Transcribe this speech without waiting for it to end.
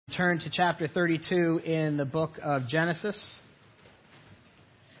Turn to chapter 32 in the book of Genesis.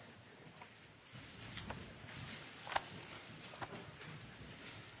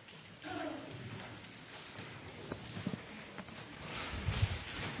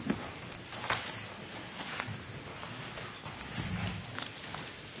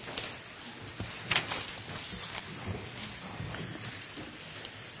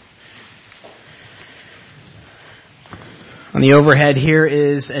 On the overhead here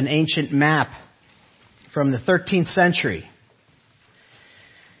is an ancient map from the 13th century.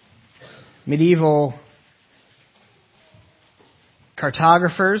 Medieval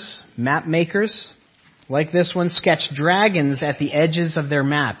cartographers, map makers, like this one, sketched dragons at the edges of their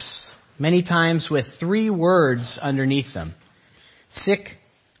maps, many times with 3 words underneath them. Sic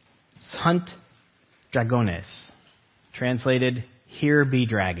sunt dragones, translated, here be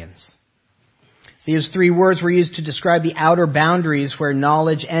dragons. These 3 words were used to describe the outer boundaries where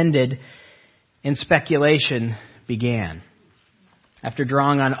knowledge ended and speculation began. After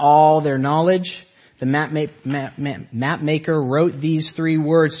drawing on all their knowledge, the map maker wrote these 3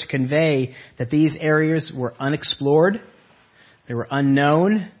 words to convey that these areas were unexplored, they were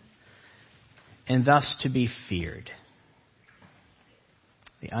unknown, and thus to be feared.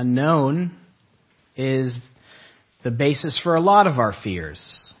 The unknown is the basis for a lot of our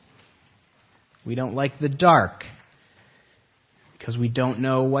fears. We don't like the dark because we don't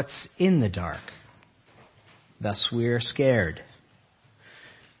know what's in the dark. Thus we're scared.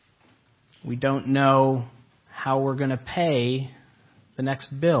 We don't know how we're going to pay the next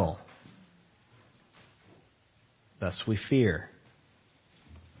bill. Thus we fear.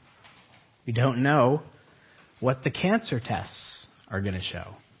 We don't know what the cancer tests are going to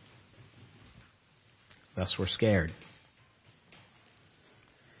show. Thus we're scared.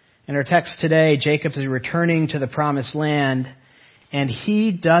 In our text today, Jacob is returning to the promised land, and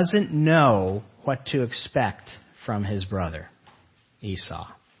he doesn't know what to expect from his brother, Esau.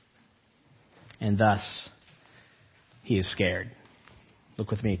 And thus, he is scared.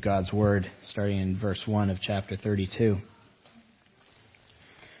 Look with me at God's Word, starting in verse 1 of chapter 32.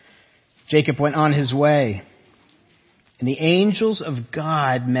 Jacob went on his way, and the angels of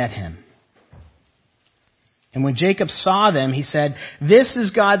God met him. And when Jacob saw them, he said, "This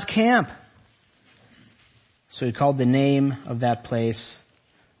is God's camp." So he called the name of that place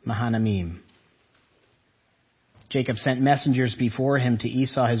Mahanaim. Jacob sent messengers before him to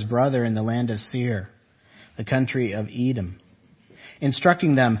Esau his brother in the land of Seir, the country of Edom,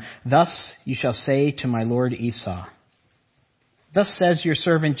 instructing them, "Thus you shall say to my lord Esau, thus says your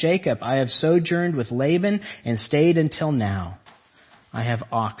servant Jacob, I have sojourned with Laban and stayed until now. I have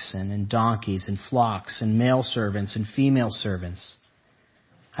oxen and donkeys and flocks and male servants and female servants.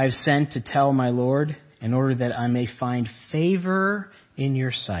 I have sent to tell my Lord in order that I may find favor in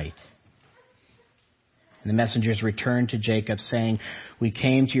your sight." And the messengers returned to Jacob saying, "We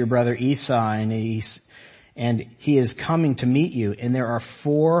came to your brother Esau and he is coming to meet you, and there are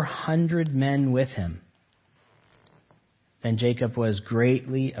 400 men with him." Then Jacob was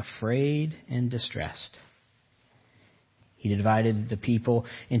greatly afraid and distressed. He divided the people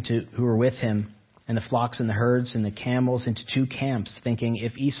who were with him, and the flocks and the herds and the camels into 2 camps, thinking,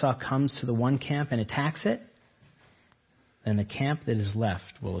 if Esau comes to the one camp and attacks it, then the camp that is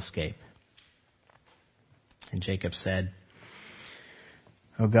left will escape. And Jacob said,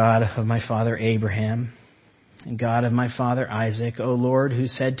 "O God of my father Abraham, and God of my father Isaac, O Lord, who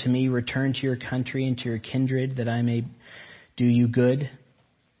said to me, return to your country and to your kindred, that I may do you good,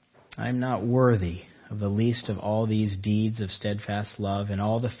 I am not worthy of the least of all these deeds of steadfast love and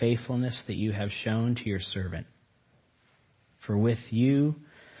all the faithfulness that you have shown to your servant. For with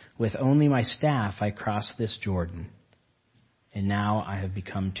only my staff I crossed this Jordan, and now I have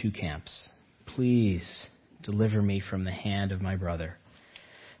become 2 camps. Please deliver me from the hand of my brother,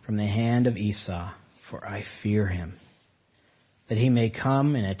 from the hand of Esau, for I fear him, that he may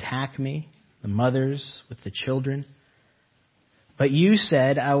come and attack me, the mothers with the children. But you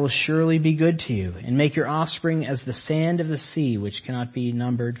said, I will surely be good to you, and make your offspring as the sand of the sea, which cannot be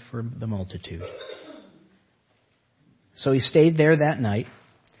numbered for the multitude." So he stayed there that night,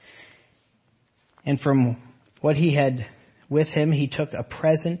 and from what he had with him, he took a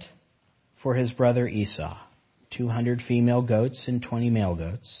present for his brother Esau, 200 female goats and 20 male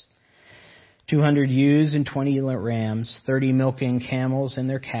goats, 200 ewes and 20 rams, 30 milking camels and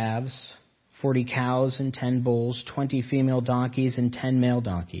their calves, 40 cows and 10 bulls, 20 female donkeys and 10 male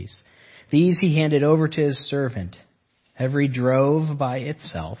donkeys. These he handed over to his servant, every drove by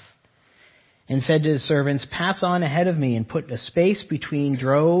itself, and said to his servants, "Pass on ahead of me and put a space between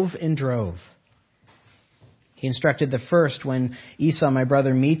drove and drove." He instructed the first, when Esau, my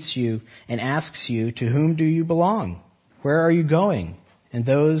brother, meets you and asks you, to whom do you belong? Where are you going? And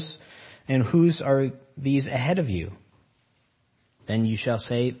whose are these ahead of you? Then you shall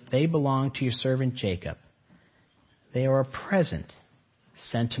say, they belong to your servant Jacob. They are a present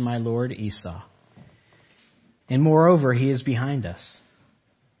sent to my lord Esau. And moreover, he is behind us.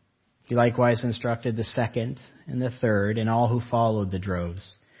 He likewise instructed the second and the third and all who followed the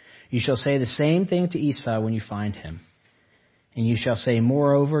droves. You shall say the same thing to Esau when you find him. And you shall say,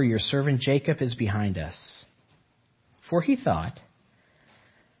 moreover, your servant Jacob is behind us. For he thought,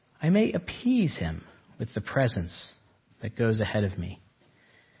 I may appease him with the presence that goes ahead of me,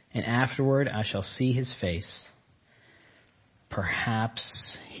 and afterward I shall see his face.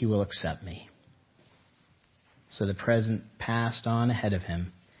 Perhaps he will accept me. So the present passed on ahead of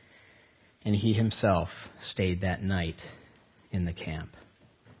him, and he himself stayed that night in the camp.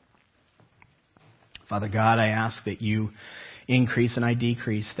 Father God, I ask that you increase and I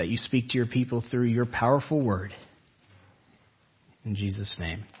decrease, that you speak to your people through your powerful word. In Jesus'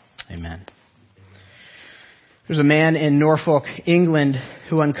 name, amen. There's a man in Norfolk, England,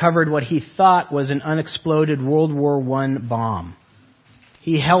 who uncovered what he thought was an unexploded World War I bomb.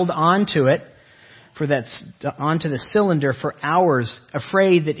 He held onto it, onto the cylinder for hours,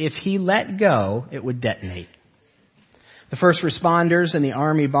 afraid that if he let go, it would detonate. The first responders and the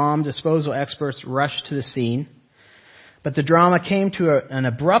Army bomb disposal experts rushed to the scene, but the drama came to an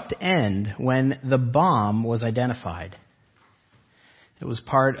abrupt end when the bomb was identified. It was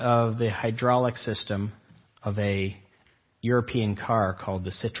part of the hydraulic system of a European car called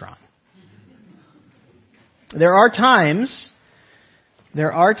the Citroën. There are times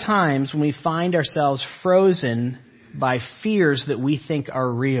when we find ourselves frozen by fears that we think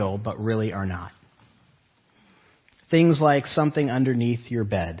are real but really are not. Things like something underneath your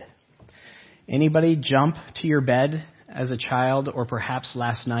bed. Anybody jump to your bed as a child or perhaps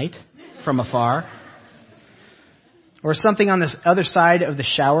last night from afar? Or something on this other side of the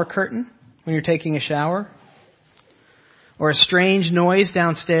shower curtain when you're taking a shower? Or a strange noise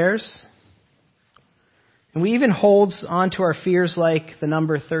downstairs? And we even hold on to our fears like the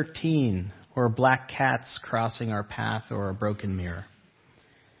number 13 or black cats crossing our path or a broken mirror.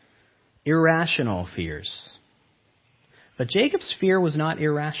 Irrational fears. But Jacob's fear was not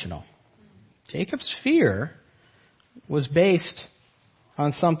irrational. Jacob's fear was based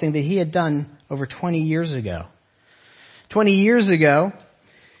on something that he had done over 20 years ago. 20 years ago,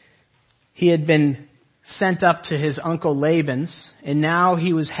 he had been sent up to his uncle Laban's, and now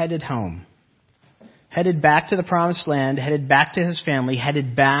he was headed home. Headed back to the promised land, headed back to his family,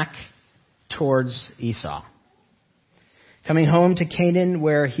 headed back towards Esau. Coming home to Canaan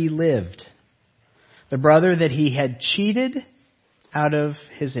where he lived. The brother that he had cheated out of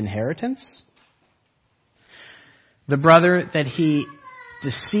his inheritance. The brother that he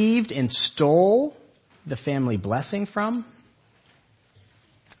deceived and stole the family blessing from.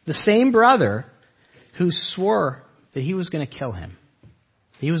 The same brother who swore that he was going to kill him.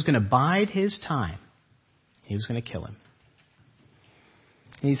 He was going to bide his time. He was going to kill him.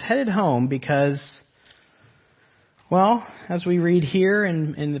 And he's headed home because, well, as we read here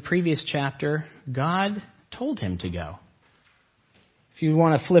in the previous chapter, God told him to go. If you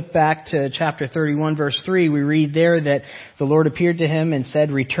want to flip back to chapter 31, verse 3, we read there that the Lord appeared to him and said,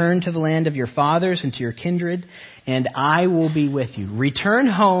 return to the land of your fathers and to your kindred, and I will be with you. Return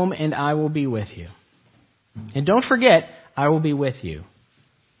home, and I will be with you. And don't forget, I will be with you.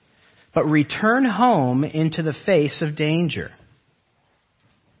 But return home into the face of danger.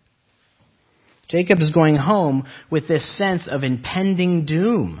 Jacob is going home with this sense of impending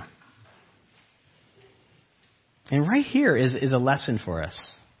doom. And right here is a lesson for us.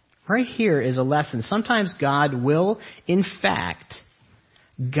 Right here is a lesson. Sometimes God will, in fact,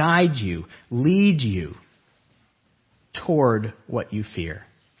 guide you, lead you toward what you fear,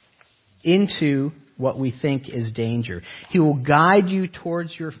 into what we think is danger. He will guide you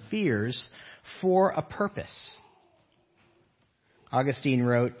towards your fears for a purpose. Augustine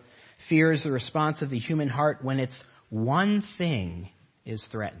wrote, fear is the response of the human heart when its one thing is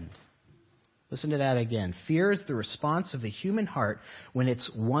threatened. Listen to that again. Fear is the response of the human heart when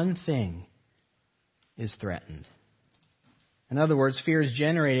its one thing is threatened. In other words, fear is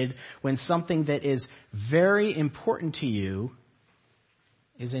generated when something that is very important to you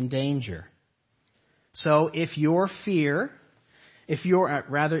is in danger. So if your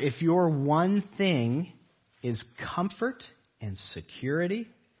one thing is comfort and security,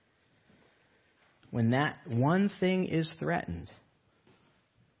 when that one thing is threatened,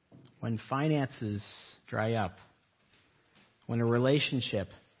 when finances dry up, when a relationship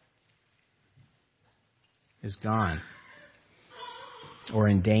is gone or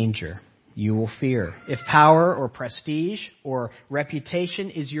in danger, you will fear. If power or prestige or reputation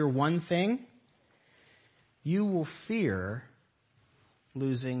is your one thing, you will fear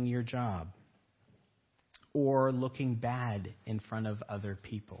losing your job or looking bad in front of other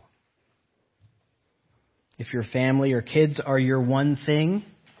people. If your family or kids are your one thing,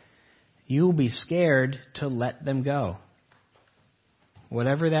 you will be scared to let them go.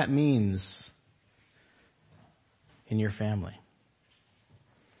 Whatever that means in your family.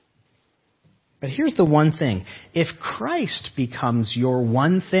 But here's the one thing. If Christ becomes your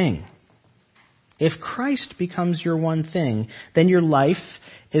one thing, then your life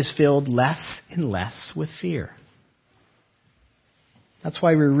is filled less and less with fear. That's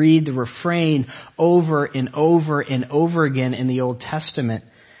why we read the refrain over and over and over again in the Old Testament.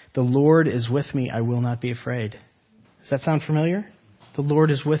 The Lord is with me, I will not be afraid. Does that sound familiar? The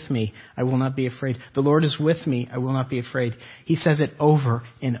Lord is with me, I will not be afraid. The Lord is with me, I will not be afraid. He says it over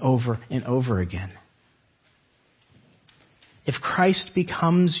and over and over again. If Christ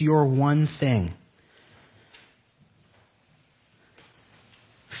becomes your one thing,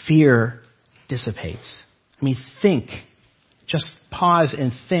 fear dissipates. Just pause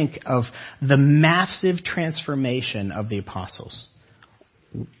and think of the massive transformation of the apostles.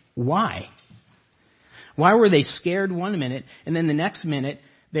 Why? Why were they scared one minute, and then the next minute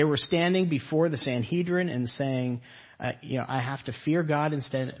they were standing before the Sanhedrin and saying, I have to fear God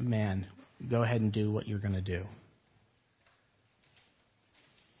instead of man. Go ahead and do what you're going to do.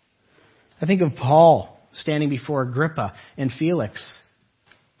 I think of Paul standing before Agrippa and Felix,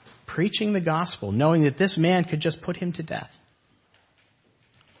 preaching the gospel, knowing that this man could just put him to death.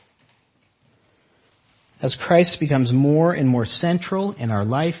 As Christ becomes more and more central in our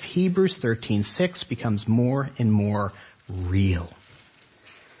life, Hebrews 13:6 becomes more and more real.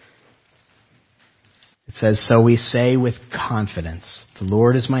 It says, "So we say with confidence, the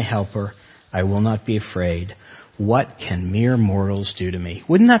Lord is my helper, I will not be afraid. What can mere mortals do to me?"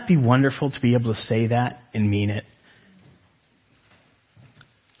 Wouldn't that be wonderful to be able to say that and mean it?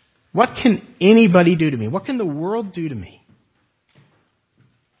 What can anybody do to me? What can the world do to me?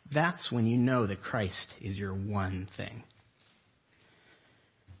 That's when you know that Christ is your one thing.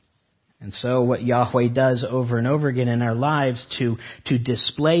 And so what Yahweh does over and over again in our lives to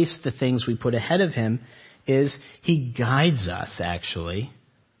displace the things we put ahead of Him is He guides us, actually,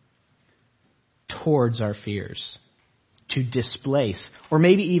 towards our fears. To displace, or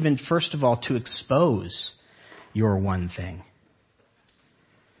maybe even, first of all, to expose your one thing.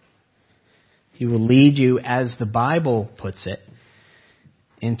 He will lead you, as the Bible puts it,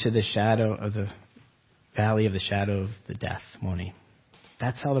 into the shadow of the valley of the shadow of the death, won't He?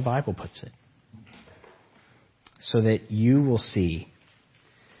 That's how the Bible puts it. So that you will see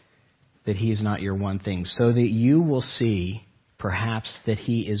that He is not your one thing. So that you will see, perhaps, that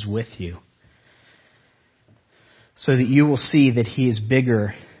He is with you. So that you will see that He is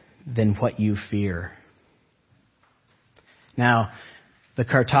bigger than what you fear. Now, the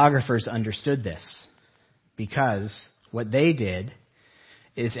cartographers understood this, because what they did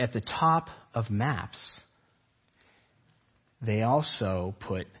is at the top of maps, they also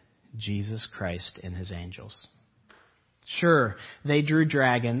put Jesus Christ and His angels. Sure, they drew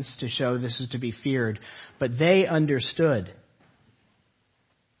dragons to show this is to be feared, but they understood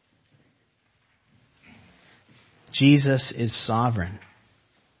Jesus is sovereign.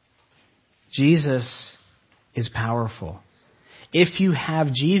 Jesus is powerful. If you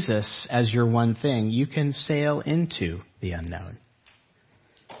have Jesus as your one thing, you can sail into the unknown.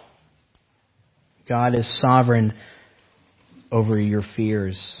 God is sovereign over your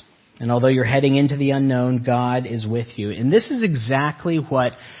fears. And although you're heading into the unknown, God is with you. And this is exactly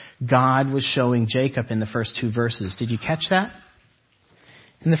what God was showing Jacob in the first two verses. Did you catch that?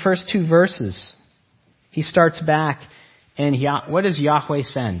 In the first two verses, he starts back, and what does Yahweh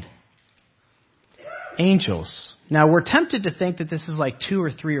send? Angels. Now, we're tempted to think that this is like 2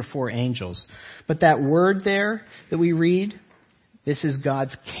 or 3 or 4 angels. But that word there that we read, this is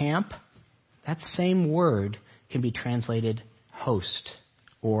God's camp. That same word can be translated host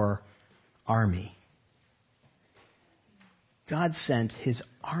or army. God sent His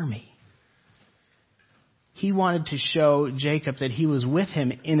army. He wanted to show Jacob that He was with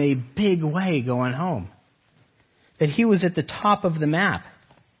him in a big way going home. That He was at the top of the map.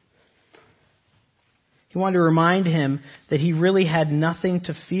 He wanted to remind him that he really had nothing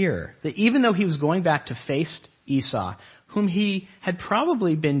to fear. That even though he was going back to face Esau, whom he had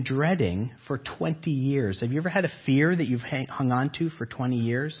probably been dreading for 20 years. Have you ever had a fear that you've hung on to for 20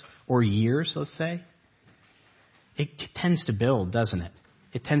 years? Or years, let's say? It tends to build, doesn't it?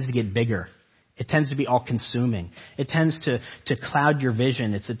 It tends to get bigger. It tends to be all-consuming. It tends to cloud your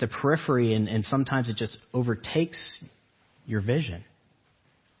vision. It's at the periphery, and sometimes it just overtakes your vision.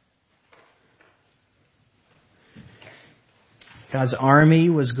 God's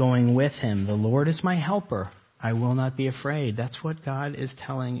army was going with him. The Lord is my helper. I will not be afraid. That's what God is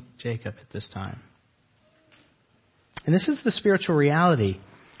telling Jacob at this time. And this is the spiritual reality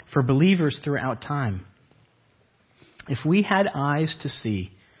for believers throughout time. If we had eyes to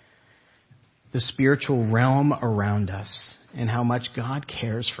see the spiritual realm around us and how much God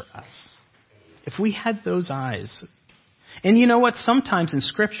cares for us, if we had those eyes. And you know what? Sometimes in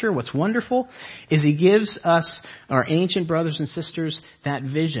Scripture, what's wonderful is He gives us, our ancient brothers and sisters, that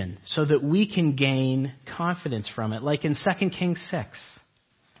vision so that we can gain confidence from it. Like in 2 Kings 6.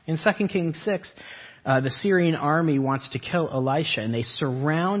 In 2 Kings 6, the Syrian army wants to kill Elisha, and they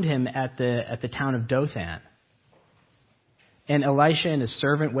surround him at the town of Dothan. And Elisha and his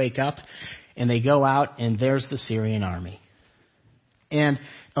servant wake up, and they go out, and there's the Syrian army. And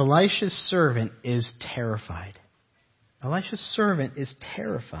Elisha's servant is terrified. Elisha's servant is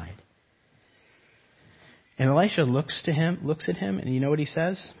terrified. And Elisha looks at him, and you know what he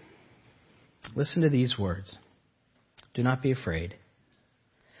says? Listen to these words. Do not be afraid.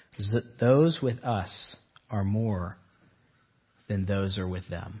 Those with us are more than those are with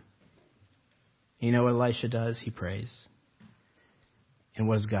them. You know what Elisha does? He prays. And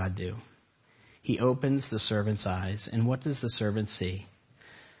what does God do? He opens the servant's eyes, and what does the servant see?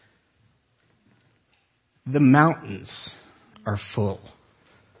 The mountains are full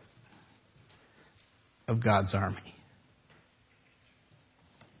of God's army.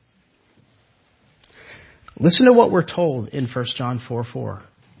 Listen to what we're told in 1 John 4:4.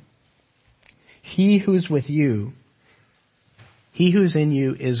 He who's with you, he who's in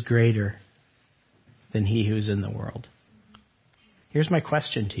you is greater than he who's in the world. Here's my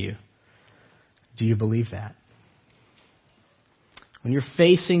question to you. Do you believe that? When you're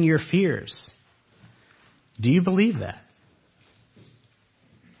facing your fears, do you believe that?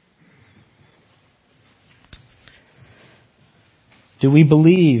 Do we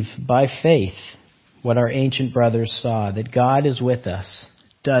believe by faith what our ancient brothers saw, that God is with us?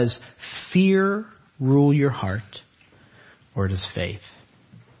 Does fear rule your heart, or does faith?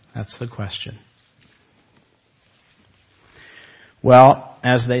 That's the question. Well,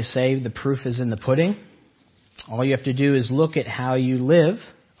 as they say, the proof is in the pudding. All you have to do is look at how you live.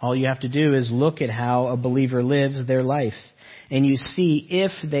 All you have to do is look at how a believer lives their life. And you see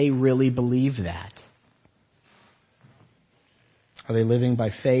if they really believe that. Are they living by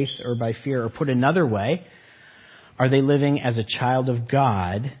faith or by fear? Or put another way, are they living as a child of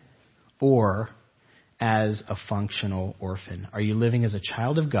God or as a functional orphan? Are you living as a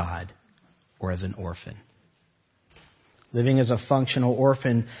child of God or as an orphan? Living as a functional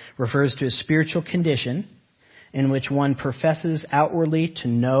orphan refers to a spiritual condition in which one professes outwardly to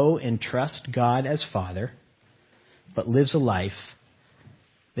know and trust God as Father, but lives a life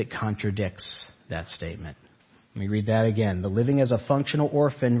that contradicts that statement. Let me read that again. The living as a functional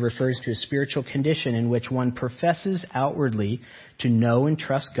orphan refers to a spiritual condition in which one professes outwardly to know and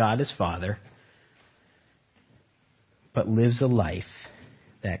trust God as Father, but lives a life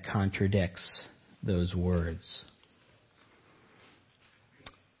that contradicts those words.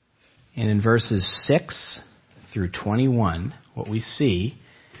 And in verses 6 through 21, what we see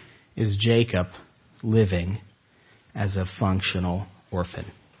is Jacob living as a functional orphan.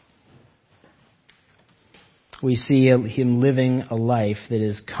 We see him living a life that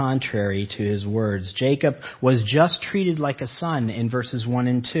is contrary to his words. Jacob was just treated like a son in verses 1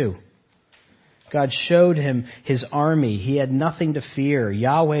 and 2. God showed him his army. He had nothing to fear.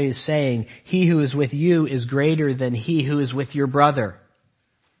 Yahweh is saying, he who is with you is greater than he who is with your brother.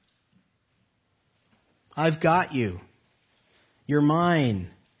 I've got you. You're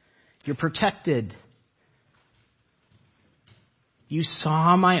mine. You're protected. You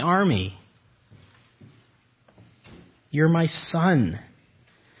saw my army. You're my son.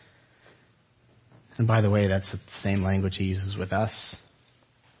 And by the way, that's the same language he uses with us.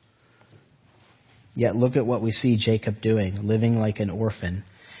 Yet look at what we see Jacob doing, living like an orphan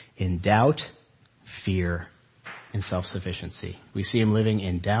in doubt, fear, and self-sufficiency. We see him living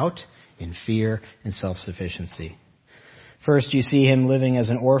in doubt, in fear, and self-sufficiency. First, you see him living as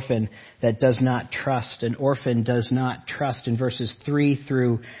an orphan that does not trust. An orphan does not trust. In verses 3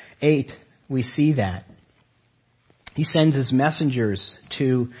 through 8, we see that. He sends his messengers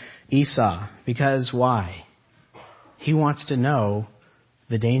to Esau because why? He wants to know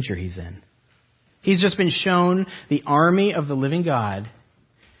the danger he's in. He's just been shown the army of the living God,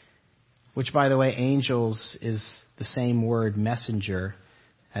 which, by the way, angels is the same word messenger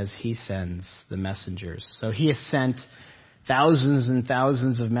as he sends the messengers. So he has sent thousands and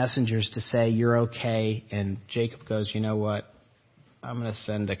thousands of messengers to say, you're okay. And Jacob goes, you know what? I'm going to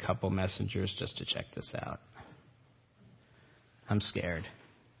send a couple messengers just to check this out. I'm scared.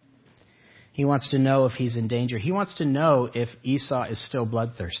 He wants to know if he's in danger. He wants to know if Esau is still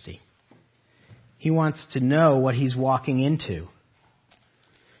bloodthirsty. He wants to know what he's walking into.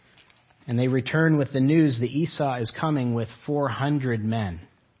 And they return with the news that Esau is coming with 400 men.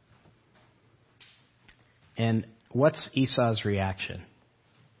 And what's Esau's reaction?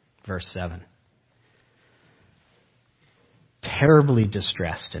 Verse 7. Terribly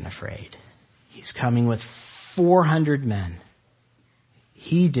distressed and afraid. He's coming with 400 men.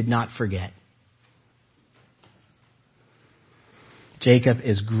 He did not forget. Jacob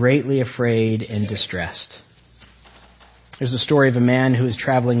is greatly afraid and distressed. There's a story of a man who was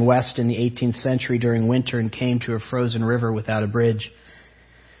traveling west in the 18th century during winter and came to a frozen river without a bridge.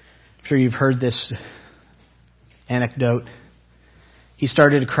 I'm sure you've heard this anecdote. He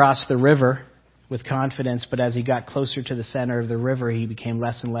started to cross the river with confidence, but as he got closer to the center of the river, he became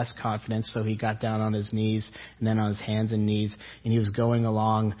less and less confident, so he got down on his knees and then on his hands and knees, and he was going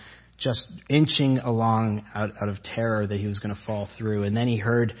along, just inching along out of terror that he was going to fall through. And then he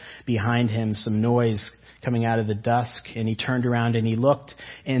heard behind him some noise coming out of the dusk, and he turned around and he looked,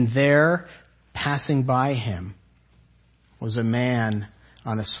 and there, passing by him, was a man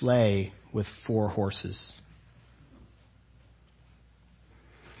on a sleigh with 4 horses.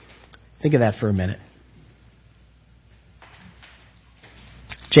 Think of that for a minute.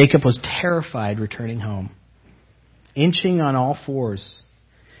 Jacob was terrified returning home, inching on all fours.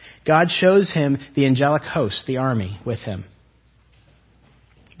 God shows him the angelic host, the army, with him.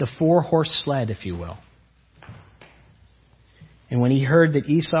 The 4-horse sled, if you will. And when he heard that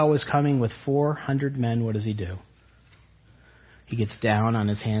Esau was coming with 400 men, what does he do? He gets down on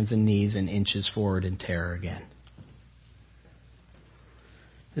his hands and knees and inches forward in terror again.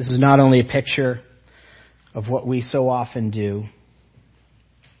 This is not only a picture of what we so often do,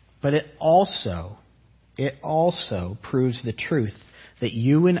 but it also proves the truth that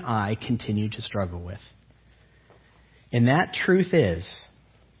you and I continue to struggle with. And that truth is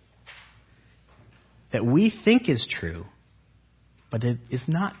that we think is true, but it is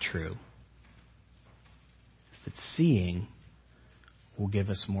not true. That seeing will give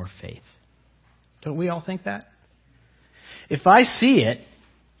us more faith. Don't we all think that? If I see it,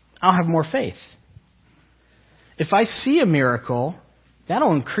 I'll have more faith. If I see a miracle,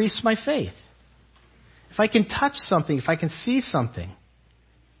 that'll increase my faith. If I can touch something, if I can see something,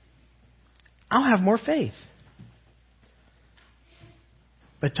 I'll have more faith.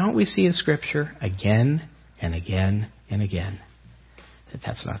 But don't we see in Scripture again and again and again that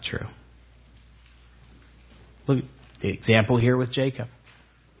that's not true? Look at the example here with Jacob.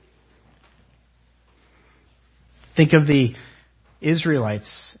 Think of the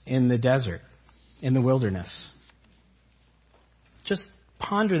Israelites in the desert, in the wilderness. Just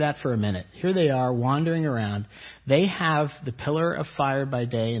ponder that for a minute. Here they are wandering around. They have the pillar of fire by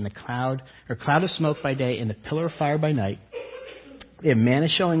day and the cloud of smoke by day and the pillar of fire by night. They have manna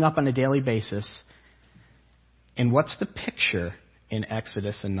showing up on a daily basis. And what's the picture in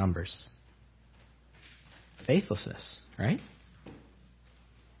Exodus and Numbers? Faithlessness, right?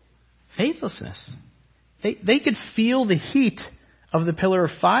 Faithlessness. They could feel the heat of the pillar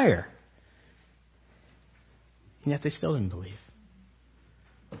of fire. And yet they still didn't believe.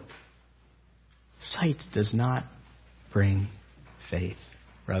 Sight does not bring faith,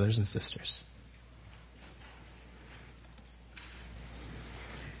 brothers and sisters.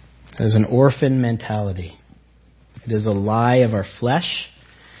 It is an orphan mentality. It is a lie of our flesh,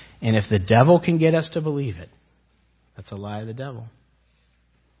 and if the devil can get us to believe it, that's a lie of the devil.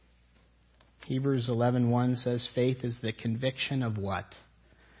 Hebrews 11:1 says faith is the conviction of what?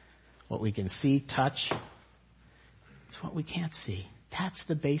 What we can see, touch. It's what we can't see. That's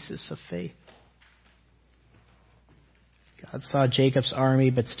the basis of faith. God saw Jacob's army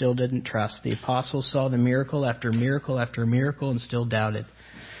but still didn't trust. The apostles saw the miracle after miracle after miracle and still doubted.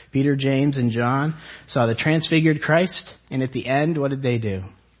 Peter, James, and John saw the transfigured Christ, and at the end, what did they do?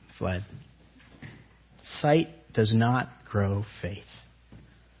 Fled. Sight does not grow faith.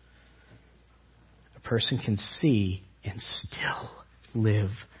 A person can see and still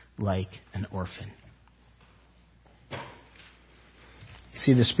live like an orphan.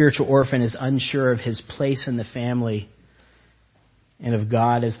 See, the spiritual orphan is unsure of his place in the family and of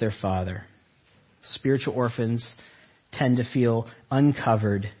God as their father. Spiritual orphans tend to feel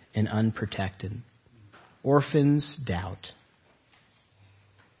uncovered and unprotected. Orphans doubt.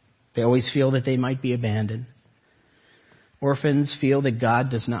 They always feel that they might be abandoned. Orphans feel that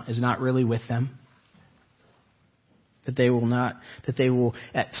God is not really with them. That they will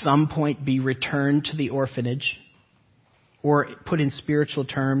at some point be returned to the orphanage. Or put in spiritual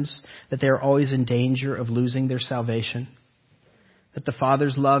terms, that they are always in danger of losing their salvation. That the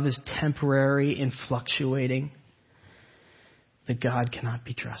Father's love is temporary and fluctuating. That God cannot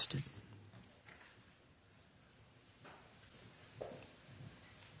be trusted.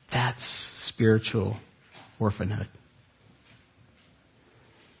 That's spiritual orphanhood.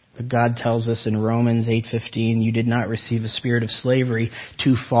 But God tells us in Romans 8:15, you did not receive a spirit of slavery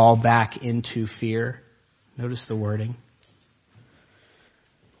to fall back into fear. Notice the wording.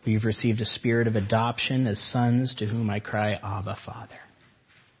 We've received a spirit of adoption as sons to whom I cry, Abba, Father.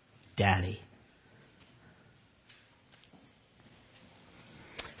 Daddy.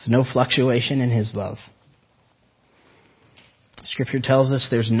 There's no fluctuation in his love. Scripture tells us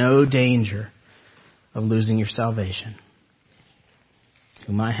there's no danger of losing your salvation.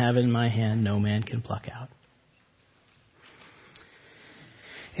 Whom I have in my hand, no man can pluck out.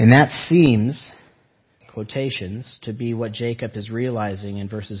 And that seems, quotations, to be what Jacob is realizing in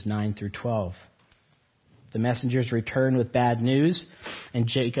verses 9 through 12. The messengers return with bad news, and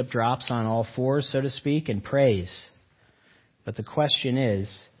Jacob drops on all fours, so to speak, and prays. But the question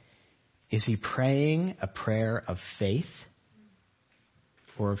is he praying a prayer of faith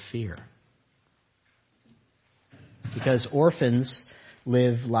or of fear? Because orphans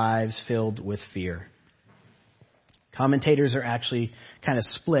live lives filled with fear. Commentators are actually kind of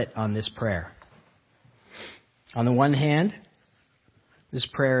split on this prayer. On the one hand, this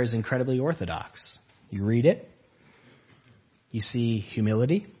prayer is incredibly orthodox. You read it, you see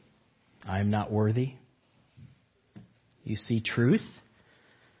humility. I am not worthy. You see truth.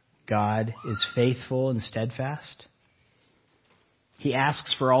 God is faithful and steadfast. He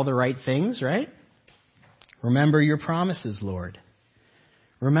asks for all the right things, right? Remember your promises, Lord.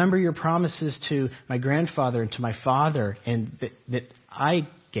 Remember your promises to my grandfather and to my father, and that I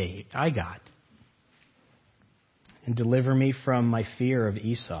got. And deliver me from my fear of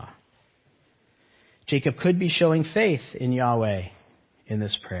Esau. Jacob could be showing faith in Yahweh in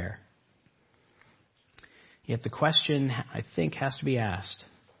this prayer. Yet the question, I think, has to be asked.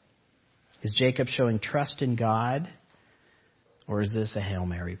 Is Jacob showing trust in God, or is this a Hail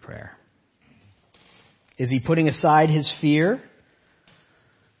Mary prayer? Is he putting aside his fear,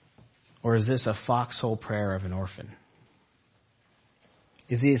 or is this a foxhole prayer of an orphan?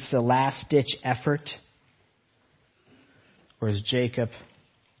 Is this a last-ditch effort, or is Jacob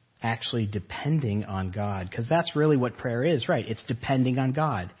actually depending on God? Because that's really what prayer is, right? It's depending on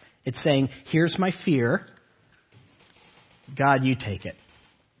God. It's saying, here's my fear. God, you take it.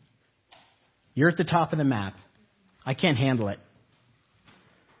 You're at the top of the map. I can't handle it.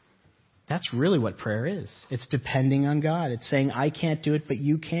 That's really what prayer is. It's depending on God. It's saying, I can't do it, but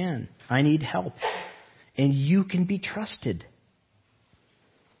you can. I need help. And you can be trusted.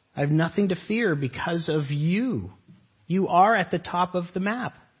 I have nothing to fear because of you. You are at the top of the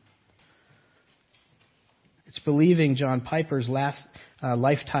map. It's believing John Piper's last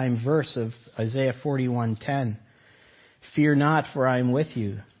lifetime verse of Isaiah 41:10. Fear not, for I am with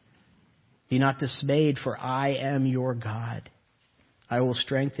you. Be not dismayed, for I am your God. I will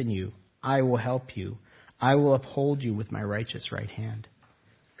strengthen you. I will help you. I will uphold you with my righteous right hand.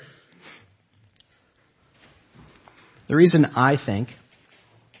 The reason I think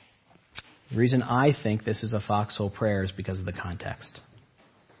this is a foxhole prayer is because of the context.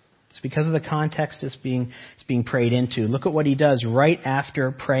 It's because of the context it's being prayed into. Look at what he does right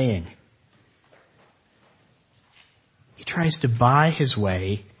after praying. He tries to buy his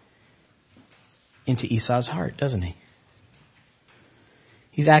way into Esau's heart, doesn't he?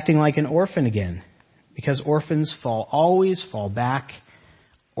 He's acting like an orphan again, because orphans always fall back.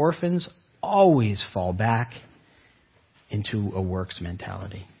 Orphans always fall back into a works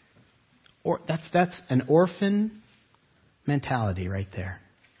mentality. Or that's an orphan mentality right there.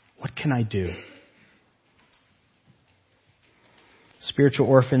 What can I do? Spiritual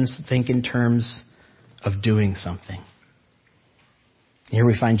orphans think in terms of doing something. Here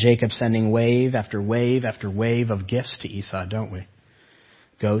we find Jacob sending wave after wave after wave of gifts to Esau, don't we?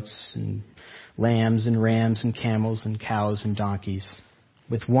 Goats and lambs and rams and camels and cows and donkeys.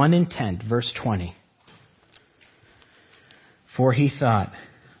 With one intent, verse 20. For he thought,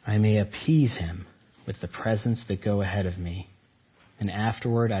 I may appease him with the presents that go ahead of me, and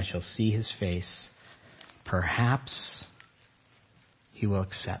afterward I shall see his face. Perhaps he will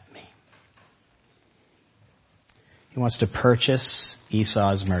accept me. He wants to purchase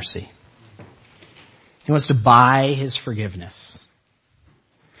Esau's mercy. He wants to buy his forgiveness.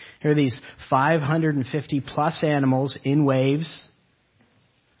 Here are these 550 plus animals in waves.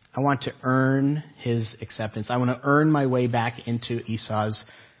 I want to earn his acceptance. I want to earn my way back into Esau's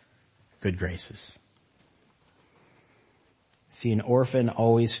good graces. See, an orphan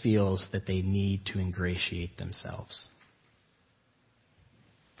always feels that they need to ingratiate themselves.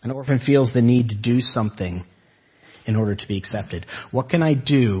 An orphan feels the need to do something in order to be accepted. What can I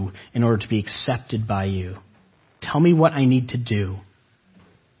do in order to be accepted by you? Tell me what I need to do.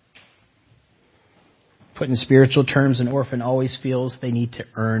 Put in spiritual terms, an orphan always feels they need to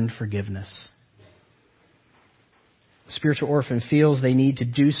earn forgiveness. A spiritual orphan feels they need to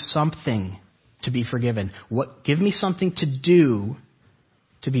do something to be forgiven. Give me something to do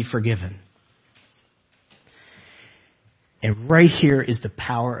to be forgiven. And right here is the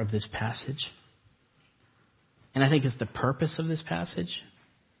power of this passage. And I think it's the purpose of this passage.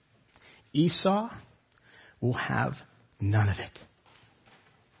 Esau will have none of it.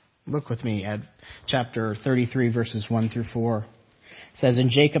 Look with me at chapter 33, verses 1 through 4. It says, And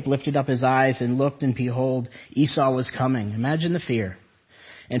Jacob lifted up his eyes and looked, and behold, Esau was coming. Imagine the fear.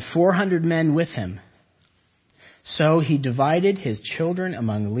 And 400 men with him. So he divided his children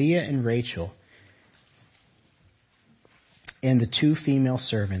among Leah and Rachel and the 2 female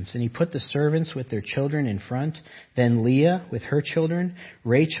servants. And he put the servants with their children in front, then Leah with her children,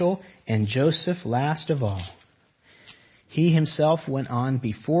 Rachel and Joseph last of all. He himself went on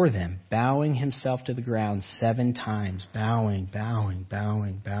before them, bowing himself to the ground 7 times, bowing,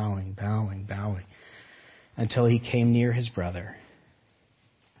 until he came near his brother.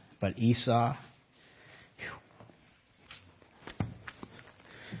 But Esau,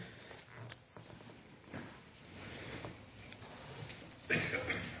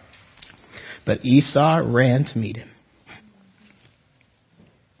 ran to meet him.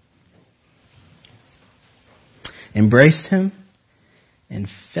 Embraced him and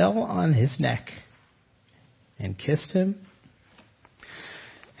fell on his neck and kissed him,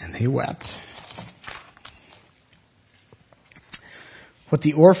 and they wept. What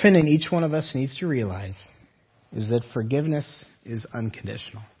the orphan in each one of us needs to realize is that forgiveness is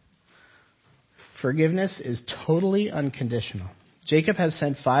unconditional. Forgiveness is totally unconditional. Jacob has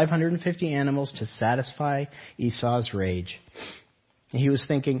sent 550 animals to satisfy Esau's rage. And he was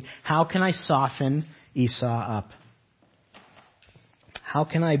thinking, how can I soften Esau up? How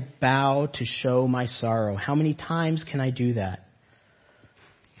can I bow to show my sorrow? How many times can I do that?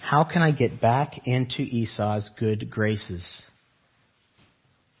 How can I get back into Esau's good graces?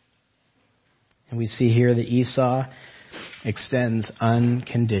 And we see here that Esau extends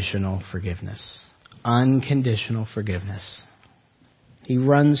unconditional forgiveness. Unconditional forgiveness. He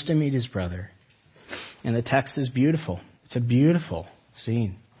runs to meet his brother. And the text is beautiful. It's a beautiful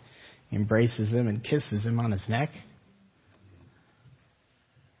scene. He embraces him and kisses him on his neck.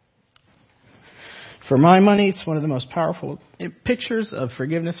 For my money, it's one of the most powerful pictures of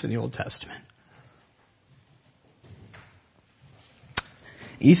forgiveness in the Old Testament.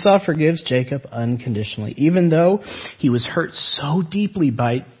 Esau forgives Jacob unconditionally, even though he was hurt so deeply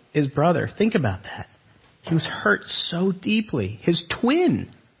by his brother. Think about that. He was hurt so deeply. His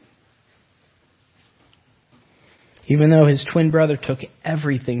twin. Even though his twin brother took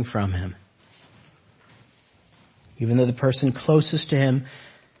everything from him. Even though the person closest to him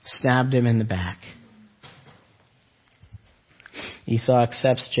stabbed him in the back. Esau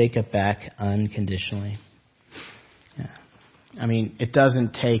accepts Jacob back unconditionally. Yeah. I mean, it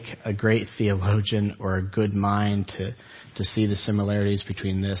doesn't take a great theologian or a good mind to see the similarities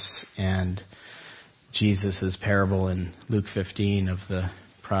between this and Jesus' parable in Luke 15 of the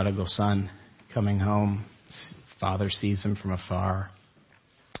prodigal son coming home. Father sees him from afar,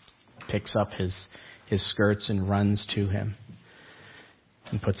 picks up his skirts and runs to him.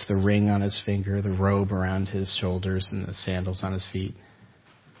 And puts the ring on his finger, the robe around his shoulders, and the sandals on his feet.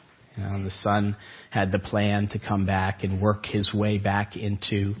 And the son had the plan to come back and work his way back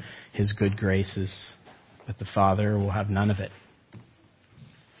into his good graces. But the father will have none of it.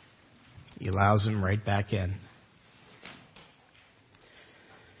 He allows him right back in.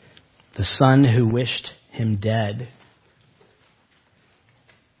 The son who wished him dead,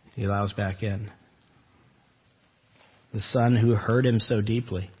 he allows back in. The son who hurt him so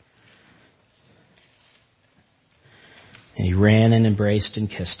deeply. And he ran and embraced and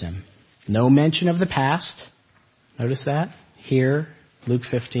kissed him. No mention of the past. Notice that? Here, Luke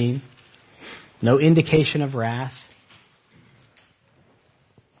 15. No indication of wrath.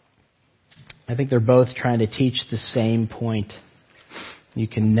 I think they're both trying to teach the same point. You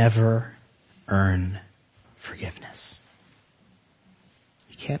can never earn forgiveness.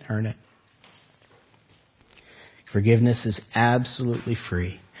 You can't earn it. Forgiveness is absolutely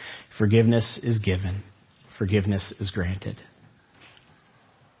free. Forgiveness is given. Forgiveness is granted.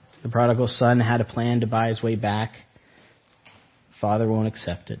 The prodigal son had a plan to buy his way back. Father won't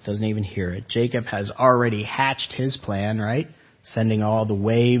accept it, doesn't even hear it. Jacob has already hatched his plan, right? Sending all the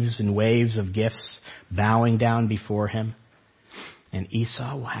waves and waves of gifts bowing down before him. And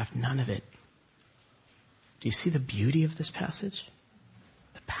Esau will have none of it. Do you see the beauty of this passage?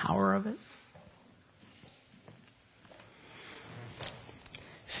 The power of it?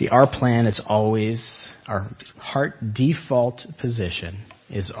 See, our plan is always, our heart default position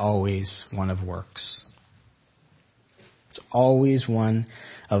is always one of works. It's always one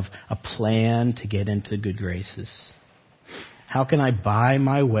of a plan to get into good graces. How can I buy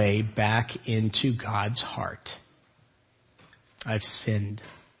my way back into God's heart? I've sinned.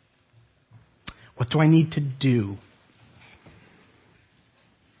 What do I need to do?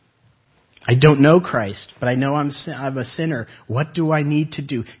 I don't know Christ, but I know I'm a sinner. What do I need to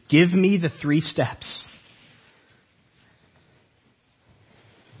do? Give me the 3 steps.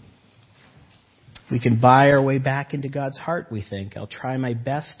 We can buy our way back into God's heart, we think. I'll try my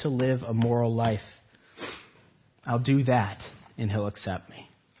best to live a moral life. I'll do that, and He'll accept me.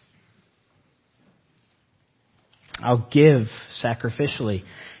 I'll give sacrificially.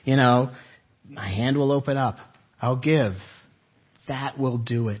 My hand will open up. I'll give. That will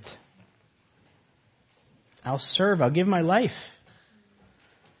do it. I'll serve. I'll give my life.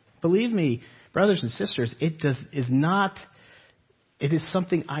 Believe me, brothers and sisters, it is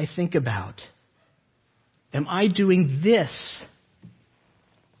something I think about. Am I doing this?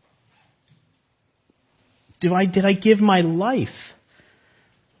 Did I give my life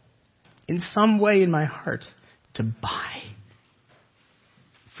in some way in my heart to buy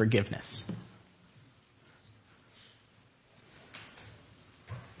forgiveness?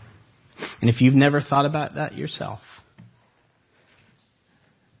 And if you've never thought about that yourself,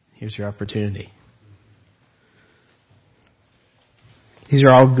 here's your opportunity. These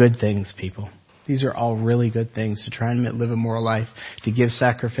are all good things, people. These are all really good things, to try and live a moral life, to give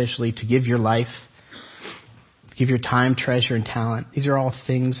sacrificially, to give your life, to give your time, treasure, and talent. These are all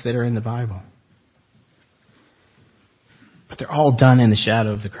things that are in the Bible. But they're all done in the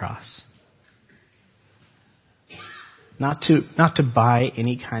shadow of the cross. Not to buy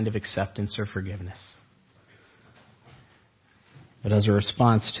any kind of acceptance or forgiveness, but as a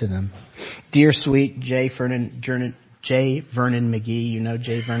response to them. Dear sweet J. Vernon McGee, you know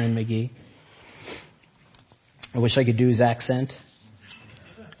J. Vernon McGee? I wish I could do his accent.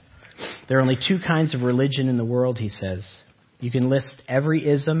 There are only 2 kinds of religion in the world, he says. You can list every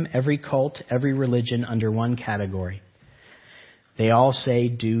ism, every cult, every religion under one category. They all say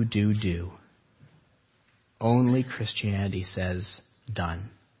do, do, do. Only Christianity says done.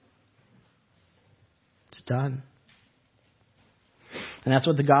 It's done. And that's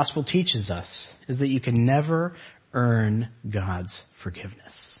what the gospel teaches us, is that you can never earn God's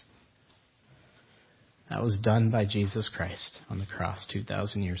forgiveness. That was done by Jesus Christ on the cross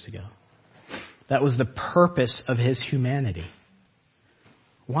 2,000 years ago. That was the purpose of His humanity.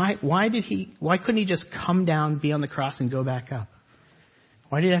 Why couldn't He just come down, be on the cross, and go back up?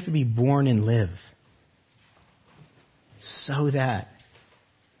 Why did He have to be born and live? So that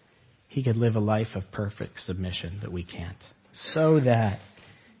He could live a life of perfect submission that we can't. So that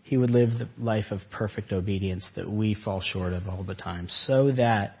He would live the life of perfect obedience that we fall short of all the time. So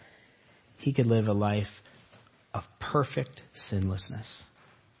that He could live a life of perfect sinlessness.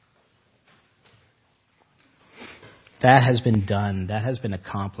 That has been done. That has been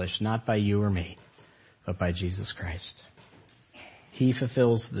accomplished, not by you or me, but by Jesus Christ. He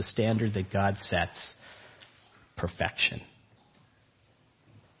fulfills the standard that God sets. Perfection.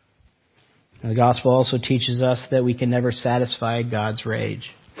 And the gospel also teaches us that we can never satisfy God's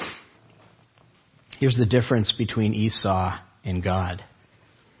rage. Here's the difference between Esau and God.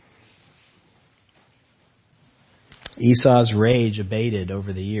 Esau's rage abated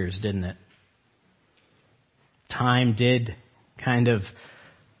over the years, didn't it? Time did kind of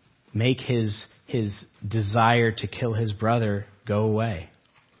make his desire to kill his brother go away.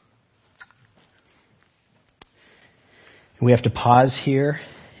 We have to pause here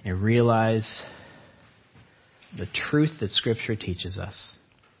and realize the truth that Scripture teaches us.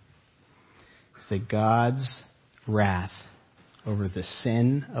 It's that God's wrath over the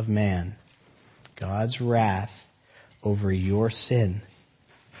sin of man, God's wrath over your sin,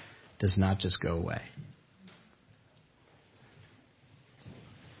 does not just go away.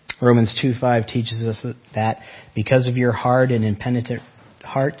 Romans 2:5 teaches us that because of your hard and impenitent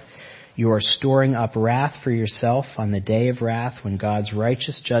heart, you are storing up wrath for yourself on the day of wrath when God's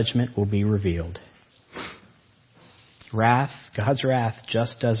righteous judgment will be revealed. God's wrath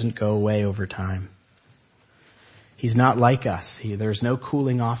just doesn't go away over time. He's not like us. There's no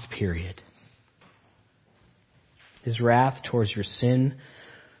cooling off period. His wrath towards your sin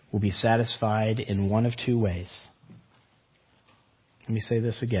will be satisfied in one of two ways. Let me say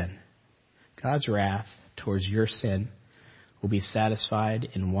this again. God's wrath towards your sin will be satisfied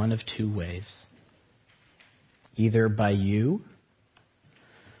in one of two ways. Either by you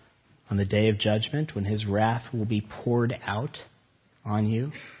on the day of judgment, when his wrath will be poured out on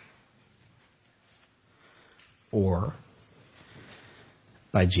you, or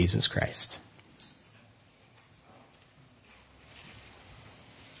by Jesus Christ.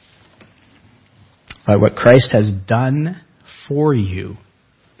 By what Christ has done for you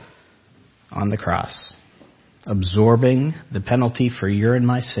on the cross, absorbing the penalty for your and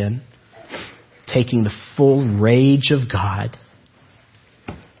my sin, taking the full rage of God,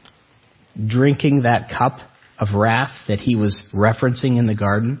 drinking that cup of wrath that he was referencing in the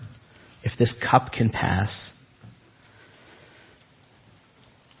garden. If this cup can pass,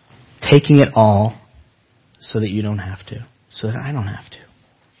 taking it all so that you don't have to, so that I don't have to.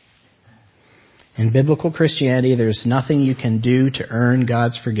 In biblical Christianity, there's nothing you can do to earn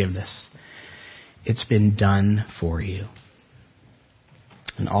God's forgiveness. It's been done for you.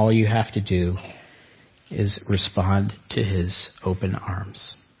 And all you have to do is respond to his open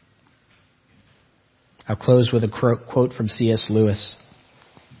arms. I'll close with a quote from C.S. Lewis.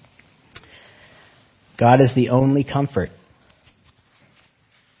 God is the only comfort.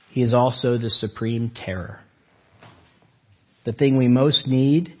 He is also the supreme terror. The thing we most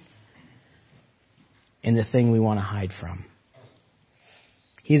need and the thing we want to hide from.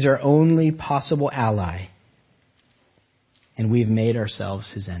 He's our only possible ally, and we've made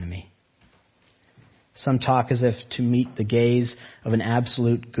ourselves his enemy. Some talk as if to meet the gaze of an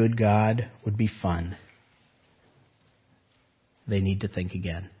absolute good God would be fun. They need to think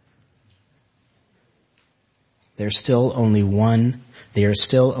again. There's still only one. They are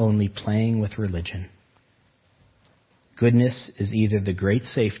still only playing with religion. Goodness is either the great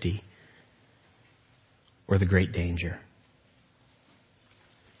safety or the great danger,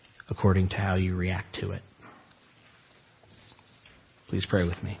 according to how you react to it. Please pray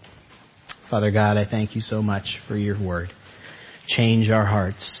with me. Father God, I thank you so much for your word. Change our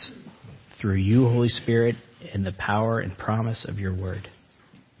hearts through you, Holy Spirit, and the power and promise of your word.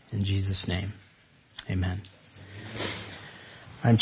 In Jesus' name, amen.